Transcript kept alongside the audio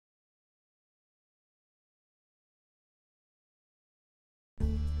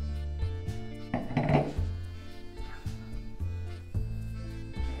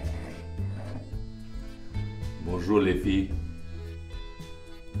Bonjour les filles.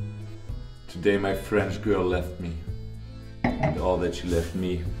 Today my French girl left me. And all that she left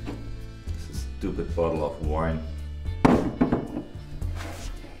me is a stupid bottle of wine.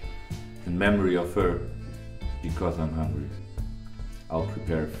 In memory of her, because I'm hungry, I'll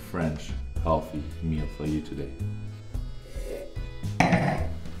prepare a French healthy meal for you today.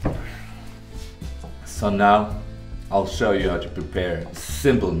 So now, I'll show you how to prepare a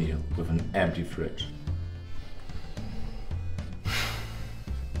simple meal with an empty fridge.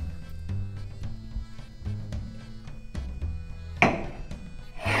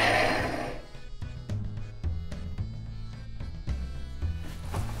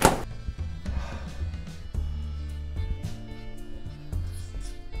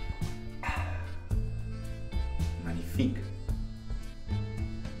 Magnifique.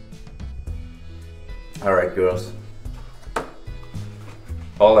 Alright girls,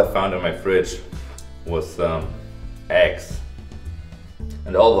 all I found in my fridge was some eggs.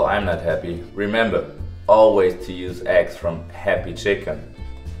 And although I'm not happy, remember always to use eggs from Happy Chicken.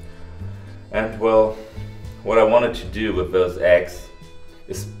 And well, what I wanted to do with those eggs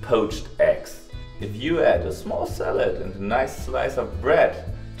is poached eggs. If you add a small salad and a nice slice of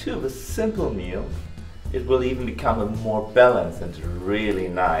bread to the simple meal, it will even become a more balanced and really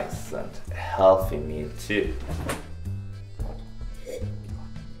nice and healthy meal too.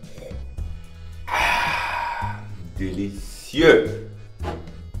 Délicieux!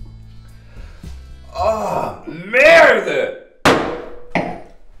 Oh, merde!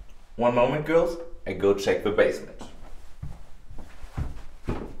 One moment girls, I go check the basement.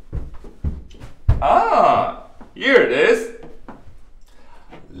 Ah, here it is!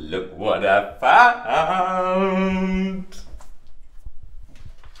 Look what I found!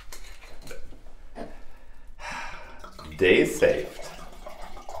 Day saved.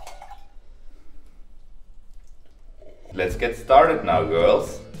 Let's get started now,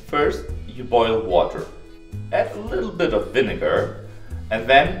 girls. First, you boil water. Add a little bit of vinegar. And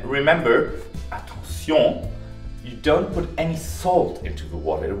then, remember, attention, you don't put any salt into the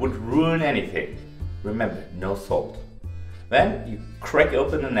water. It would ruin anything. Remember, no salt. Then you crack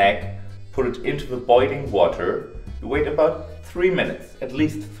open an egg, put it into the boiling water, you wait about 3 minutes, at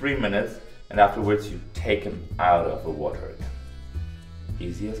least 3 minutes, and afterwards you take them out of the water again.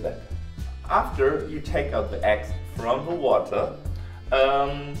 Easy as that. After you take out the eggs from the water,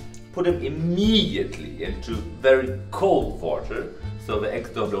 put them immediately into very cold water so the eggs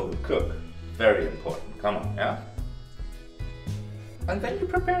don't overcook. Very important, come on, yeah? And then you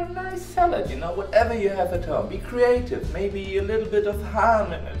prepare a nice salad, you know, whatever you have at home. Be creative, maybe a little bit of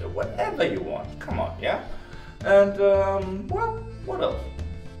ham in it or whatever you want. Come on, yeah? And, well, what else?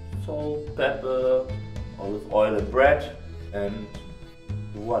 Salt, pepper, olive oil and bread, and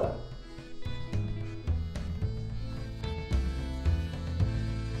voila.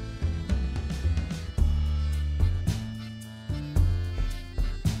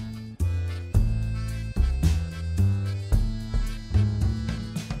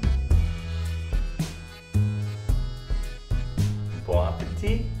 Bon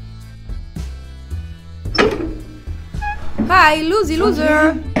appetit. Hi, Lucy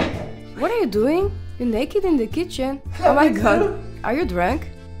loser! What are you doing? You're naked in the kitchen. Oh my god, are you drunk?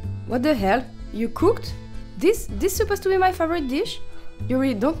 What the hell? You cooked? This supposed to be my favorite dish? You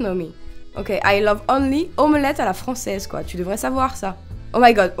really don't know me. Okay, I love only omelette à la française, quoi. Tu devrais savoir ça. Oh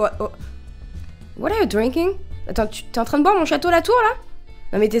my god, what are you drinking? Attends, t'es en train de boire mon château La Tour, là?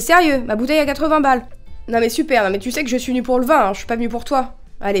 Non mais t'es sérieux? Ma bouteille à 80 balles. Non mais super, non mais tu sais que je suis venue pour le vin, hein, je suis pas venue pour toi.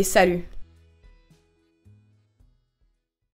 Allez, salut.